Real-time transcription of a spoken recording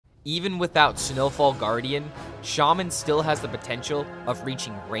Even without Snowfall Guardian, Shaman still has the potential of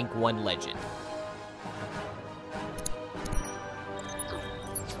reaching rank 1 legend.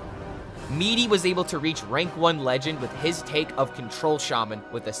 Meaty was able to reach rank 1 legend with his take of Control Shaman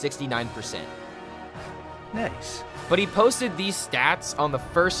with a 69%. Nice. But he posted these stats on the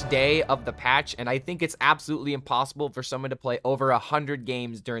first day of the patch, and I think it's absolutely impossible for someone to play over 100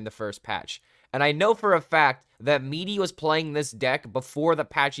 games during the first patch. And I know for a fact that Meaty was playing this deck before the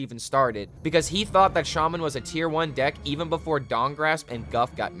patch even started, because he thought that Shaman was a tier 1 deck even before Dawn Grasp and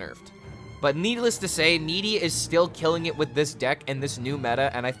Guff got nerfed. But needless to say, Meaty is still killing it with this deck and this new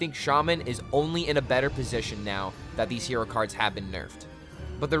meta, and I think Shaman is only in a better position now that these hero cards have been nerfed.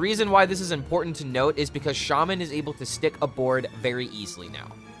 But the reason why this is important to note is because Shaman is able to stick a board very easily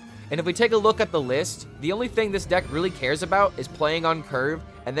now. And if we take a look at the list, the only thing this deck really cares about is playing on curve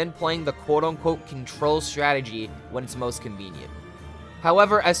and then playing the quote-unquote control strategy when it's most convenient.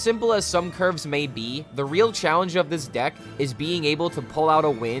 However, as simple as some curves may be, the real challenge of this deck is being able to pull out a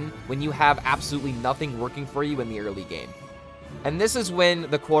win when you have absolutely nothing working for you in the early game. And this is when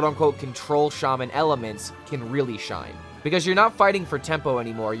the quote-unquote Control Shaman elements can really shine. Because you're not fighting for tempo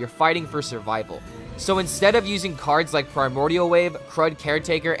anymore, you're fighting for survival. So instead of using cards like Primordial Wave, Crud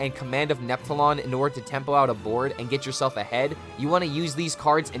Caretaker, and Command of Neptulon in order to tempo out a board and get yourself ahead, you want to use these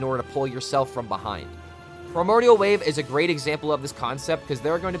cards in order to pull yourself from behind. Primordial Wave is a great example of this concept because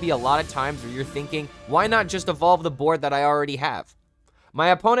there are going to be a lot of times where you're thinking, why not just evolve the board that I already have? My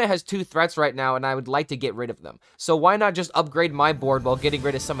opponent has 2 threats right now and I would like to get rid of them, so why not just upgrade my board while getting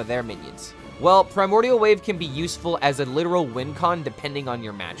rid of some of their minions? Well, Primordial Wave can be useful as a literal win con depending on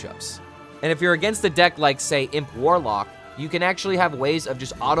your matchups. And if you're against a deck like, say, Imp Warlock, you can actually have ways of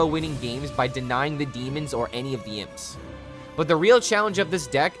just auto-winning games by denying the demons or any of the imps. But the real challenge of this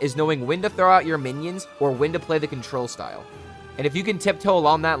deck is knowing when to throw out your minions or when to play the control style. And if you can tiptoe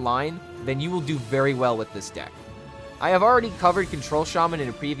along that line, then you will do very well with this deck. I have already covered Control Shaman in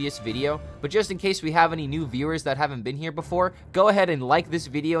a previous video, but just in case we have any new viewers that haven't been here before, go ahead and like this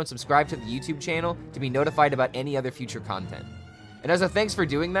video and subscribe to the YouTube channel to be notified about any other future content. And as a thanks for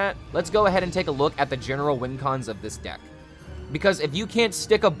doing that, let's go ahead and take a look at the general win cons of this deck. Because if you can't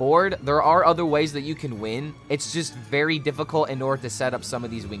stick a board, there are other ways that you can win. It's just very difficult in order to set up some of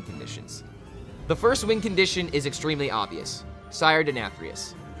these win conditions. The first win condition is extremely obvious. Sire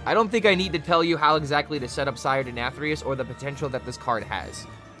Denathrius. I don't think I need to tell you how exactly to set up Sire Denathrius or the potential that this card has.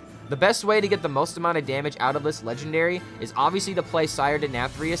 The best way to get the most amount of damage out of this legendary is obviously to play Sire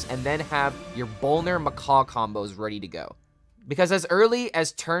Denathrius and then have your Bolner Macaw combos ready to go. Because as early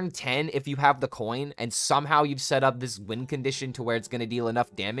as turn 10, if you have the coin, and somehow you've set up this win condition to where it's going to deal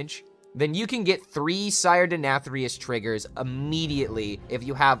enough damage, then you can get 3 Sire Denathrius triggers immediately if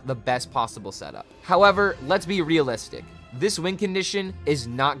you have the best possible setup. However, let's be realistic. This win condition is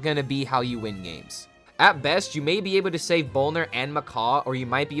not going to be how you win games. At best, you may be able to save Bolner and Macaw, or you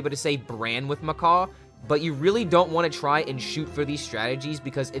might be able to save Bran with Macaw, but you really don't want to try and shoot for these strategies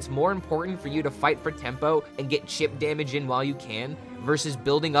because it's more important for you to fight for tempo and get chip damage in while you can versus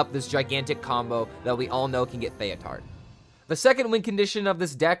building up this gigantic combo that we all know can get Theotard. The second win condition of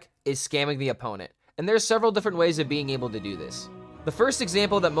this deck is scamming the opponent, and there's several different ways of being able to do this. The first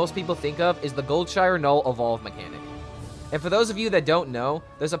example that most people think of is the Goldshire Null Evolve mechanic. And for those of you that don't know,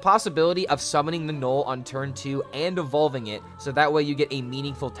 there's a possibility of summoning the Null on turn 2 and evolving it so that way you get a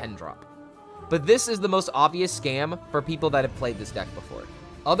meaningful 10-drop. But this is the most obvious scam for people that have played this deck before.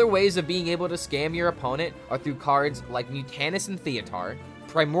 Other ways of being able to scam your opponent are through cards like Mutanus and Theotard,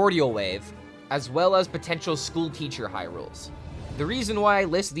 Primordial Wave, as well as potential School Teacher high rolls. The reason why I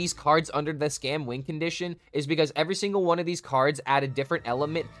list these cards under the scam win condition is because every single one of these cards add a different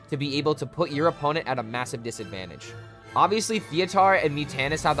element to be able to put your opponent at a massive disadvantage. Obviously, Theotard and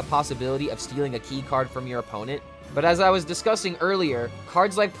Mutanus have the possibility of stealing a key card from your opponent, but as I was discussing earlier,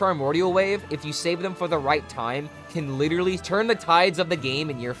 cards like Primordial Wave, if you save them for the right time, can literally turn the tides of the game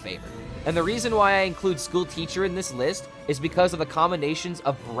in your favor. And the reason why I include School Teacher in this list is because of the combinations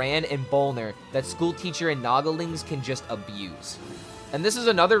of Bran and Bolner that School Teacher and Nogglings can just abuse. And this is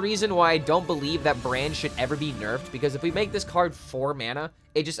another reason why I don't believe that Bran should ever be nerfed, because if we make this card 4 mana,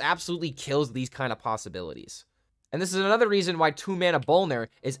 it just absolutely kills these kind of possibilities. And this is another reason why 2 mana Bolner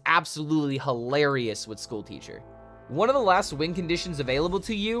is absolutely hilarious with School Teacher. One of the last win conditions available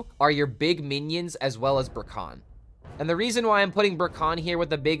to you are your big minions as well as Brakan. And the reason why I'm putting Brakan here with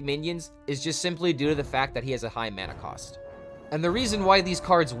the big minions is just simply due to the fact that he has a high mana cost. And the reason why these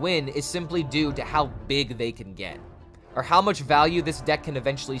cards win is simply due to how big they can get, or how much value this deck can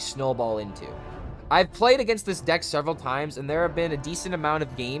eventually snowball into. I've played against this deck several times, and there have been a decent amount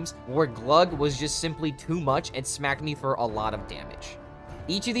of games where Glug was just simply too much and smacked me for a lot of damage.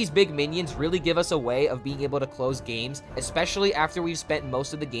 Each of these big minions really give us a way of being able to close games, especially after we've spent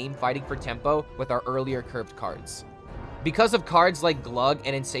most of the game fighting for tempo with our earlier curved cards. Because of cards like Glug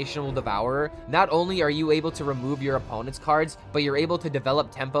and Insatiable Devourer, not only are you able to remove your opponent's cards, but you're able to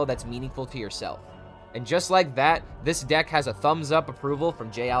develop tempo that's meaningful to yourself. And just like that, this deck has a thumbs up approval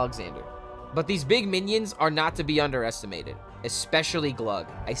from Jay Alexander. But these big minions are not to be underestimated, especially Glug.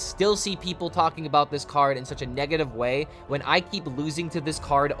 I still see people talking about this card in such a negative way when I keep losing to this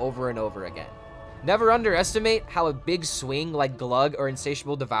card over and over again. Never underestimate how a big swing like Glug or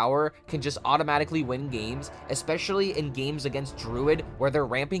Insatiable Devourer can just automatically win games, especially in games against Druid where their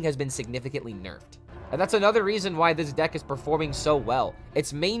ramping has been significantly nerfed. And that's another reason why this deck is performing so well.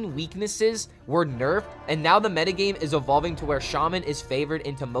 Its main weaknesses were nerfed, and now the metagame is evolving to where Shaman is favored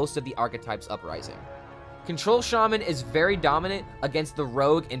into most of the archetypes uprising. Control Shaman is very dominant against the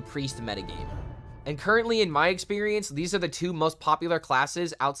Rogue and Priest metagame. And currently, in my experience, these are the two most popular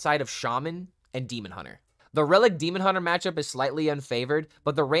classes outside of Shaman and Demon Hunter. The Relic Demon Hunter matchup is slightly unfavored,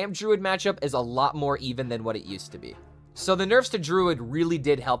 but the Ramp Druid matchup is a lot more even than what it used to be. So the nerfs to Druid really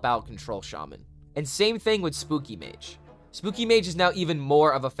did help out Control Shaman. And same thing with Spooky Mage. Spooky Mage is now even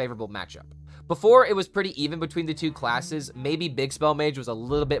more of a favorable matchup. Before, it was pretty even between the two classes. Maybe Big Spell Mage was a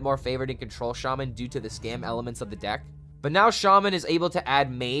little bit more favored in Control Shaman due to the scam elements of the deck. But now Shaman is able to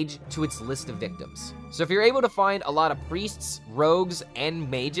add Mage to its list of victims. So if you're able to find a lot of Priests, Rogues,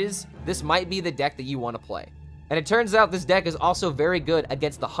 and Mages, this might be the deck that you want to play. And it turns out this deck is also very good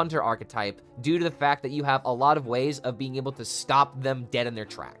against the Hunter archetype due to the fact that you have a lot of ways of being able to stop them dead in their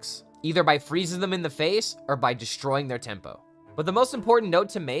tracks, either by freezing them in the face or by destroying their tempo. But the most important note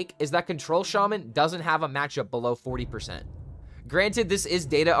to make is that Control Shaman doesn't have a matchup below 40%. Granted, this is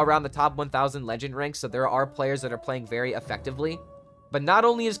data around the top 1000 legend ranks, so there are players that are playing very effectively. But not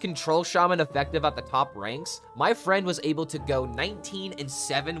only is Control Shaman effective at the top ranks, my friend was able to go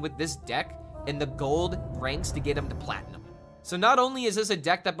 19-7 with this deck in the gold ranks to get him to platinum. So not only is this a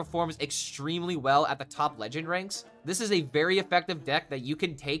deck that performs extremely well at the top legend ranks, this is a very effective deck that you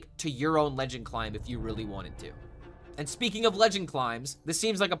can take to your own legend climb if you really wanted to. And speaking of legend climbs, this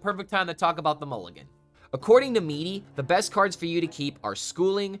seems like a perfect time to talk about the Mulligan. According to Meaty, the best cards for you to keep are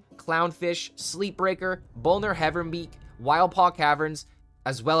Schooling, Clownfish, Sleepbreaker, Bolner Heavenbeak, Wildpaw Caverns,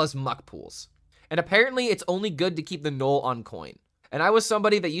 as well as Muck Pools. And apparently it's only good to keep the Null on coin. And I was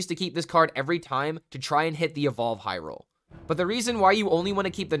somebody that used to keep this card every time to try and hit the Evolve high roll. But the reason why you only want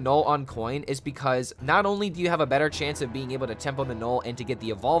to keep the Null on coin is because not only do you have a better chance of being able to tempo the Null and to get the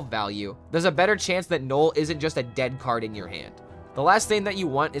Evolve value, there's a better chance that Null isn't just a dead card in your hand. The last thing that you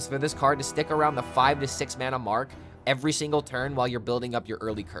want is for this card to stick around the 5 to 6 mana mark every single turn while you're building up your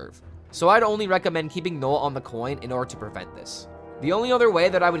early curve. So I'd only recommend keeping Null on the coin in order to prevent this. The only other way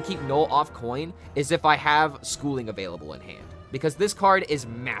that I would keep Null off coin is if I have Schooling available in hand, because this card is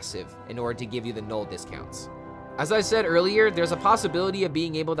massive in order to give you the Null discounts. As I said earlier, there's a possibility of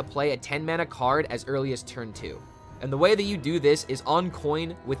being able to play a 10 mana card as early as turn 2. And the way that you do this is on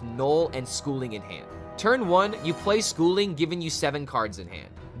coin with Null and Schooling in hand. Turn 1, you play Schooling, giving you 7 cards in hand.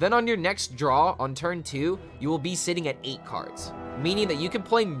 Then on your next draw, on turn 2, you will be sitting at 8 cards, meaning that you can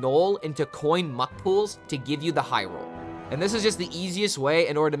play Null into coin Muck Pools to give you the high roll. And this is just the easiest way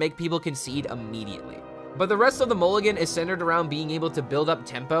in order to make people concede immediately. But the rest of the Mulligan is centered around being able to build up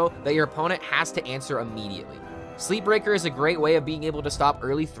tempo that your opponent has to answer immediately. Sleepbreaker is a great way of being able to stop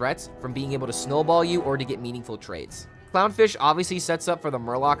early threats from being able to snowball you or to get meaningful trades. Clownfish obviously sets up for the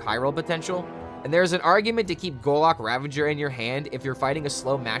Murloc high roll potential, and there's an argument to keep Golok Ravager in your hand if you're fighting a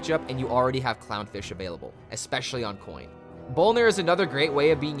slow matchup and you already have Clownfish available, especially on coin. Bolner is another great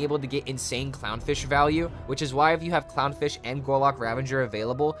way of being able to get insane Clownfish value, which is why if you have Clownfish and Golok Ravager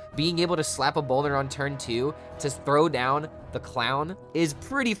available, being able to slap a Bolner on turn 2 to throw down the Clown is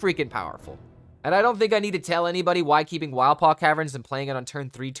pretty freaking powerful. And I don't think I need to tell anybody why keeping Wildpaw Caverns and playing it on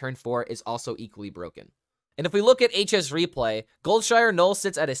turn 3, turn 4 is also equally broken. And if we look at HS Replay, Goldshire Null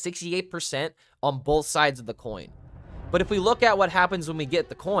sits at a 68% on both sides of the coin. But if we look at what happens when we get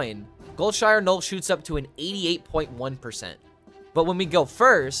the coin, Goldshire Null shoots up to an 88.1%. But when we go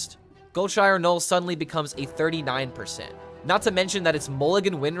first, Goldshire Null suddenly becomes a 39%. Not to mention that its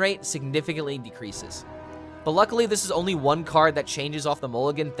Mulligan win rate significantly decreases. But luckily, this is only one card that changes off the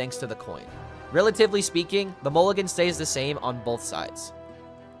Mulligan thanks to the coin. Relatively speaking, the Mulligan stays the same on both sides.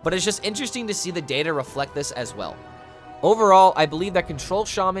 But it's just interesting to see the data reflect this as well. Overall, I believe that Control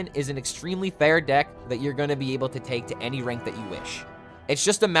Shaman is an extremely fair deck that you're going to be able to take to any rank that you wish. It's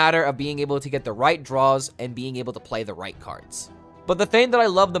just a matter of being able to get the right draws and being able to play the right cards. But the thing that I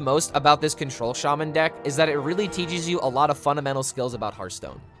love the most about this Control Shaman deck is that it really teaches you a lot of fundamental skills about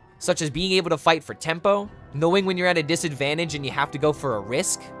Hearthstone. such as being able to fight for tempo, knowing when you're at a disadvantage and you have to go for a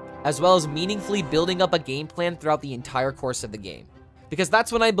risk, as well as meaningfully building up a game plan throughout the entire course of the game. Because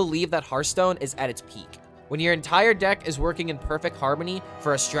that's when I believe that Hearthstone is at its peak, when your entire deck is working in perfect harmony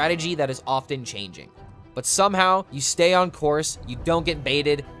for a strategy that is often changing. But somehow, you stay on course, you don't get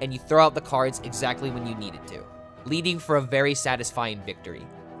baited, and you throw out the cards exactly when you need it to, leading for a very satisfying victory.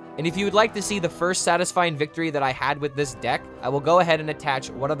 And if you would like to see the first satisfying victory that I had with this deck, I will go ahead and attach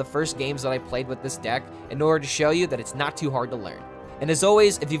one of the first games that I played with this deck in order to show you that it's not too hard to learn. And as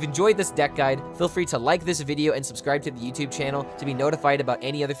always, if you've enjoyed this deck guide, feel free to like this video and subscribe to the YouTube channel to be notified about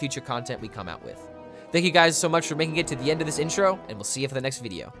any other future content we come out with. Thank you guys so much for making it to the end of this intro, and we'll see you for the next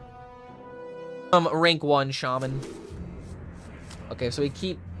video. Rank 1 Shaman. Okay, so we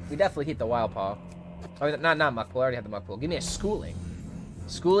definitely keep the Wild Paw. Oh, not Muck Pool, I already have the Muck Pool. Give me a Schooling.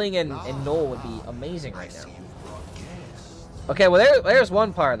 Schooling and Null would be amazing right now. Okay, well there's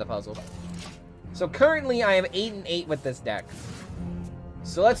one part of the puzzle. So currently I am 8-8 with this deck.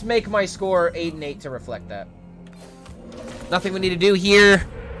 So let's make my score 8-8 to reflect that. Nothing we need to do here.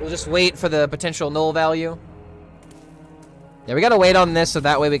 We'll just wait for the potential Null value. Yeah, we gotta wait on this so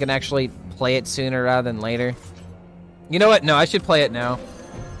that way we can actually play it sooner rather than later. You know what? No, I should play it now.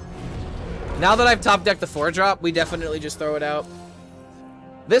 Now that I've top decked the 4-drop, we definitely just throw it out.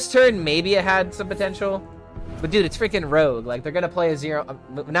 This turn, maybe it had some potential. But dude, it's freaking Rogue. Like, they're gonna play a 0...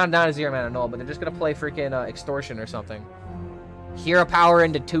 not a 0 mana Null, but they're just gonna play freaking Extortion or something. Hero Power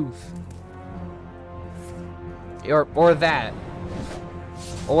into Tooth. Or that.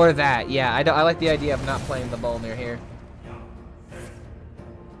 Or that. Yeah, I like the idea of not playing the Bolmir here.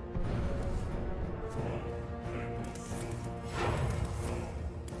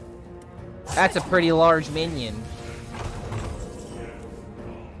 That's a pretty large minion.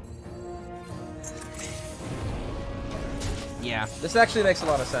 Yeah, this actually makes a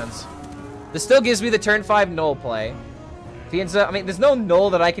lot of sense. This still gives me the turn 5 Null play. If he ends up, I mean, there's no Null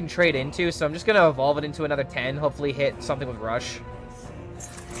that I can trade into, so I'm just gonna evolve it into another 10, hopefully hit something with Rush.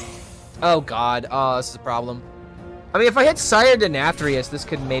 Oh god, oh, this is a problem. I mean, if I hit Sire to Nathrius, this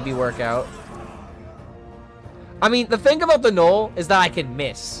could maybe work out. I mean, the thing about the Null is that I can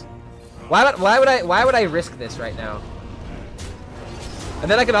miss. Why would I risk this right now?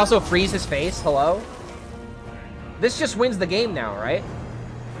 And then I can also freeze his face. Hello? This just wins the game now, right?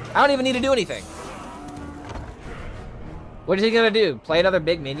 I don't even need to do anything. What is he gonna do? Play another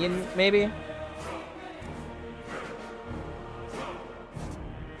big minion, maybe?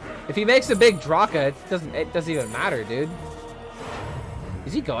 If he makes a big Draka, it doesn't even matter, dude.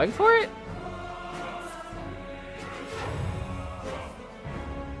 Is he going for it?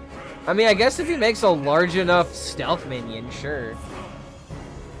 I mean, I guess if he makes a large enough stealth minion, sure.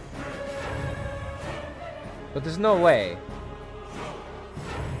 But there's no way.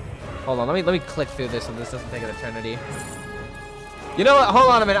 Hold on, let me click through this so this doesn't take an eternity. You know what?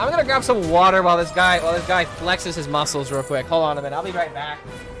 Hold on a minute. I'm gonna grab some water while this guy flexes his muscles real quick. Hold on a minute. I'll be right back.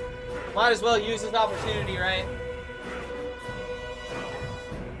 Might as well use this opportunity, right?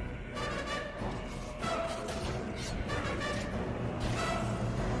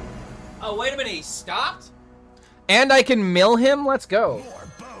 Oh, wait a minute. He stopped? And I can mill him? Let's go.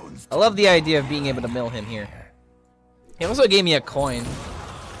 I love the idea of being able to mill him here. He also gave me a coin.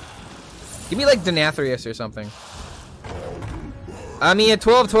 Give me, like, Denathrius or something. I mean, a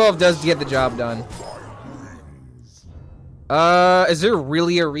 12-12 does get the job done. Is there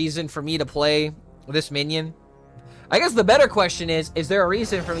really a reason for me to play this minion? I guess the better question is there a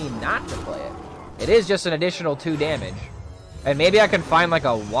reason for me not to play it? It is just an additional 2 damage. And maybe I can find, like,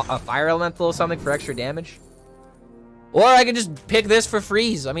 a fire elemental or something for extra damage. Or I can just pick this for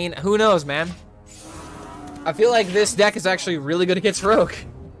freeze. I mean, who knows, man? I feel like this deck is actually really good against Rogue.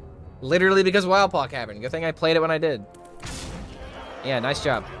 Literally because Wildpaw Cavern. Good thing I played it when I did. Yeah, nice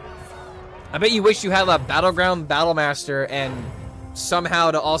job. I bet you wish you had a Battleground Battlemaster and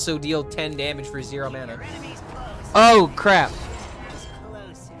somehow to also deal 10 damage for 0 mana. Oh, crap.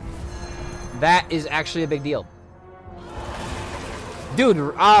 That is actually a big deal. Dude,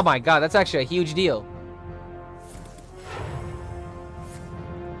 oh my god, that's actually a huge deal.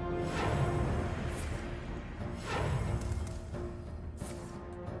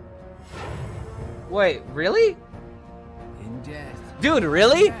 Wait, really? Dude,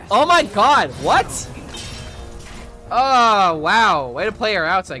 really? Oh my god, what? Oh, wow. Way to play her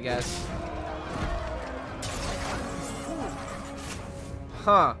outs, I guess.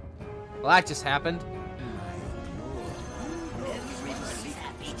 Huh. Well, that just happened.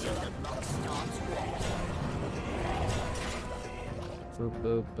 Boop,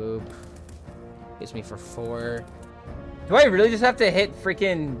 boop, boop. Hits me for 4. Do I really just have to hit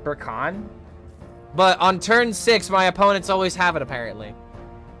freaking Burkan? But on turn 6, my opponents always have it, apparently.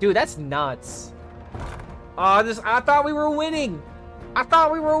 Dude, that's nuts. Oh, I thought we were winning. I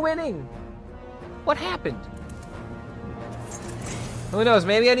thought we were winning. What happened? Who knows?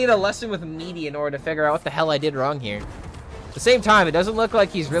 Maybe I need a lesson with Meaty in order to figure out what the hell I did wrong here. At the same time, it doesn't look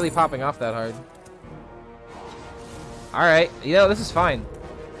like he's really popping off that hard. Alright, you know, this is fine.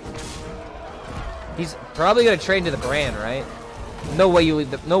 He's probably gonna trade to the brand, right? No way you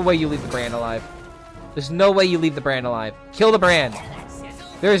leave the brand alive. There's no way you leave the brand alive. Kill the brand.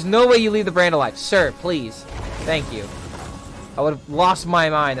 There is no way you leave the brand alive. Sir, please. Thank you. I would have lost my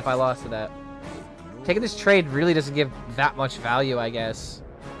mind if I lost to that. Taking this trade really doesn't give that much value, I guess.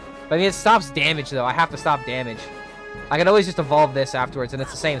 But I mean, it stops damage, though. I have to stop damage. I can always just evolve this afterwards, and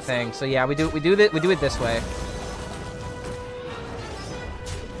it's the same thing. So yeah, we do it this way.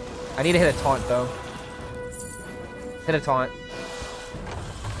 I need to hit a taunt, though. Hit a taunt.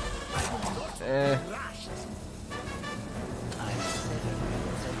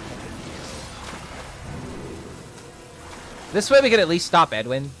 This way we can at least stop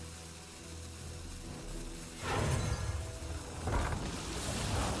Edwin.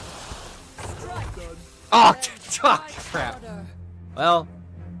 Oh, crap. Well,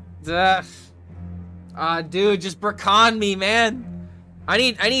 dude, just Burkan me, man. I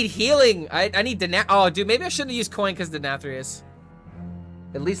need healing. I need oh, dude, maybe I shouldn't have used coin because of Nathria's.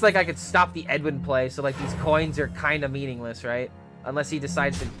 At least, like, I could stop the Edwin play, so, like, these coins are kind of meaningless, right? Unless he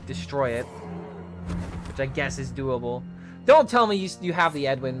decides to destroy it. Which I guess is doable. Don't tell me you have the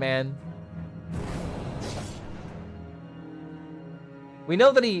Edwin, man. We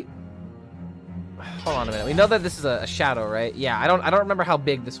know that he... Hold on a minute. We know that this is a shadow, right? Yeah, I don't remember how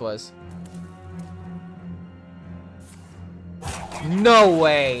big this was. No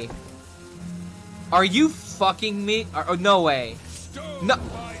way. Are you fucking me? Oh, no way. No.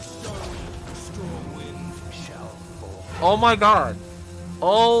 Oh my god.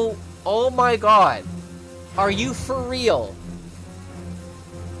 Oh my god. Are you for real?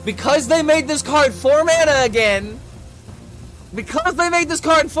 Because they made this card 4 mana again. Because they made this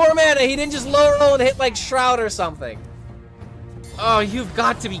card 4 mana, he didn't just low roll and hit like Shroud or something. Oh, you've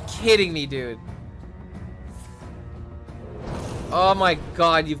got to be kidding me, dude. Oh my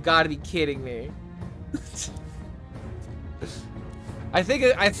god, you've got to be kidding me. I think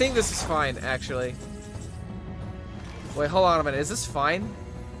this is fine, actually. Wait, hold on a minute. Is this fine?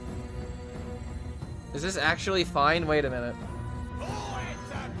 Is this actually fine? Wait a minute.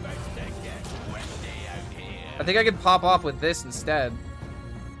 I think I could pop off with this instead.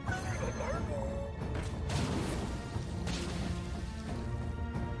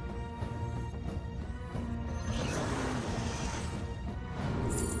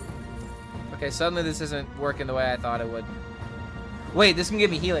 Okay, suddenly this isn't working the way I thought it would. Wait, this can give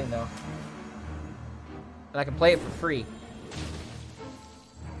me healing, though. And I can play it for free.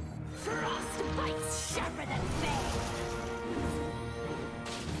 Frostbite's sharper than fang.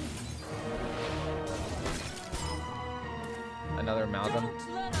 Another amalgam.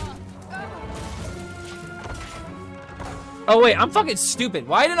 Oh wait, I'm fucking stupid.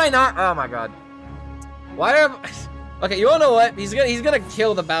 Why did I not? Oh my god. Why am? Okay, you wanna know what? He's gonna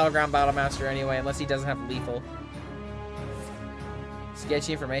kill the Battleground Battlemaster anyway, unless he doesn't have lethal.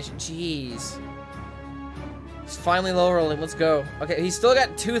 Sketchy information. Jeez. He's finally low rolling. Let's go. Okay, he's still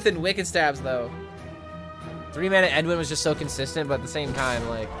got Tooth and Wicked Stabs though. 3 mana Edwin was just so consistent, but at the same time,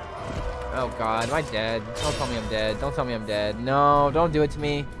 like, oh god, am I dead? Don't tell me I'm dead. Don't tell me I'm dead. No, don't do it to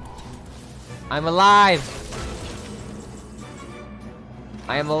me. I'm alive.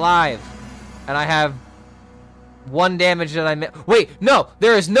 I am alive, and I have 1 damage that I wait, no,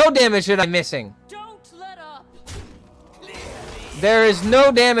 there is no damage that I'm missing. Don't let up. There is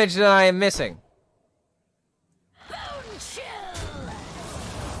no damage that I am missing. Bone chill.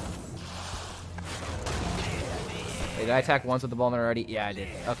 Wait, did I attack once with the ball already? Yeah, I did.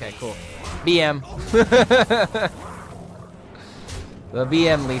 Okay, cool. BM. The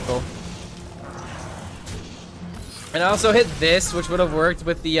BM lethal. And I also hit this, which would have worked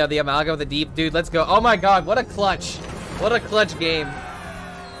with the Amalgam of the Deep. Dude, let's go. Oh my god, what a clutch. What a clutch game.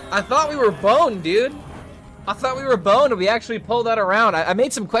 I thought we were boned, dude. I thought we were boned, and we actually pulled that around. I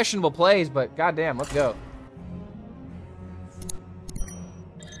made some questionable plays, but goddamn, let's go.